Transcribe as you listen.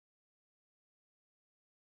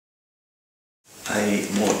a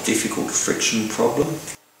more difficult friction problem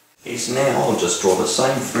is now I'll just draw the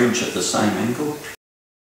same fridge at the same angle.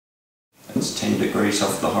 It's 10 degrees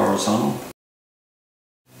off the horizontal.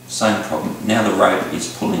 Same problem. Now the rope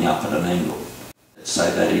is pulling up at an angle. Let's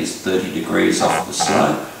say that is 30 degrees off the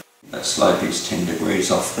slope. That slope is 10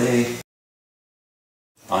 degrees off there.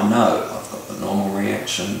 I know I've got the normal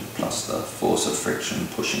reaction plus the force of friction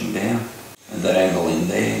pushing down, and that angle in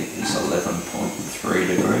there is 11.3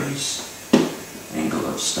 degrees. Angle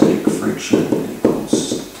of static friction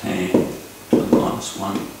equals tan to the minus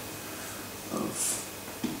 1 of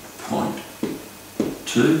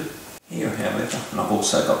 0.2. Here, however, and I've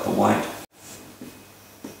also got the weight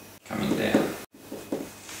coming down.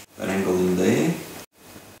 That angle in there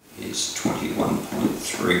is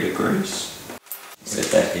 21.3 degrees. So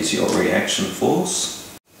that is your reaction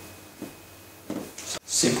force.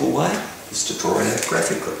 Simple way is to draw it out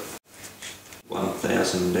graphically.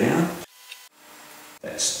 1000 down,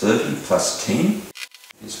 that's 30 plus 10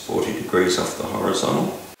 is 40 degrees off the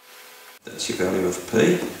horizontal. That's your value of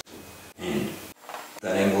P, and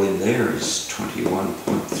that angle in there is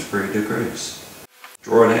 21.3 degrees.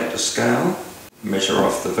 Draw it out to scale, measure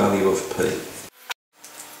off the value of P.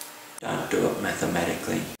 Don't do it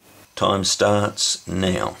mathematically. Time starts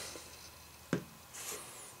now.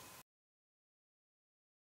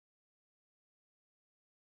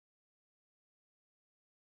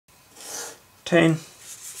 Ten.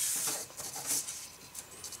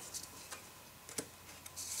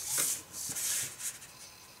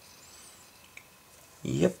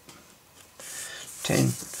 Yep.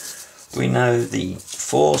 10. We know the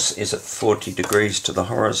force is at 40 degrees to the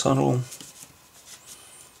horizontal,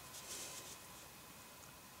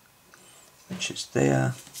 which is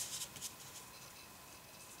there.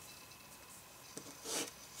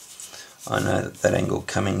 I know that that angle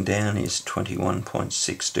coming down is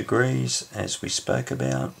 21.6 degrees, as we spoke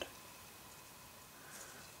about.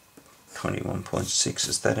 21.6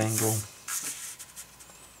 is that angle.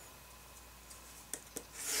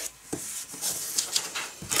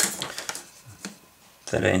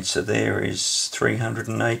 That answer there is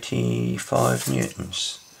 385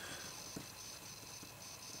 newtons.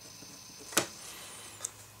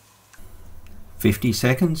 $50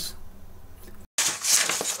 seconds.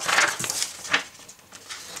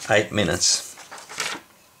 8 minutes.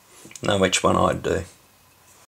 Know which one I'd do.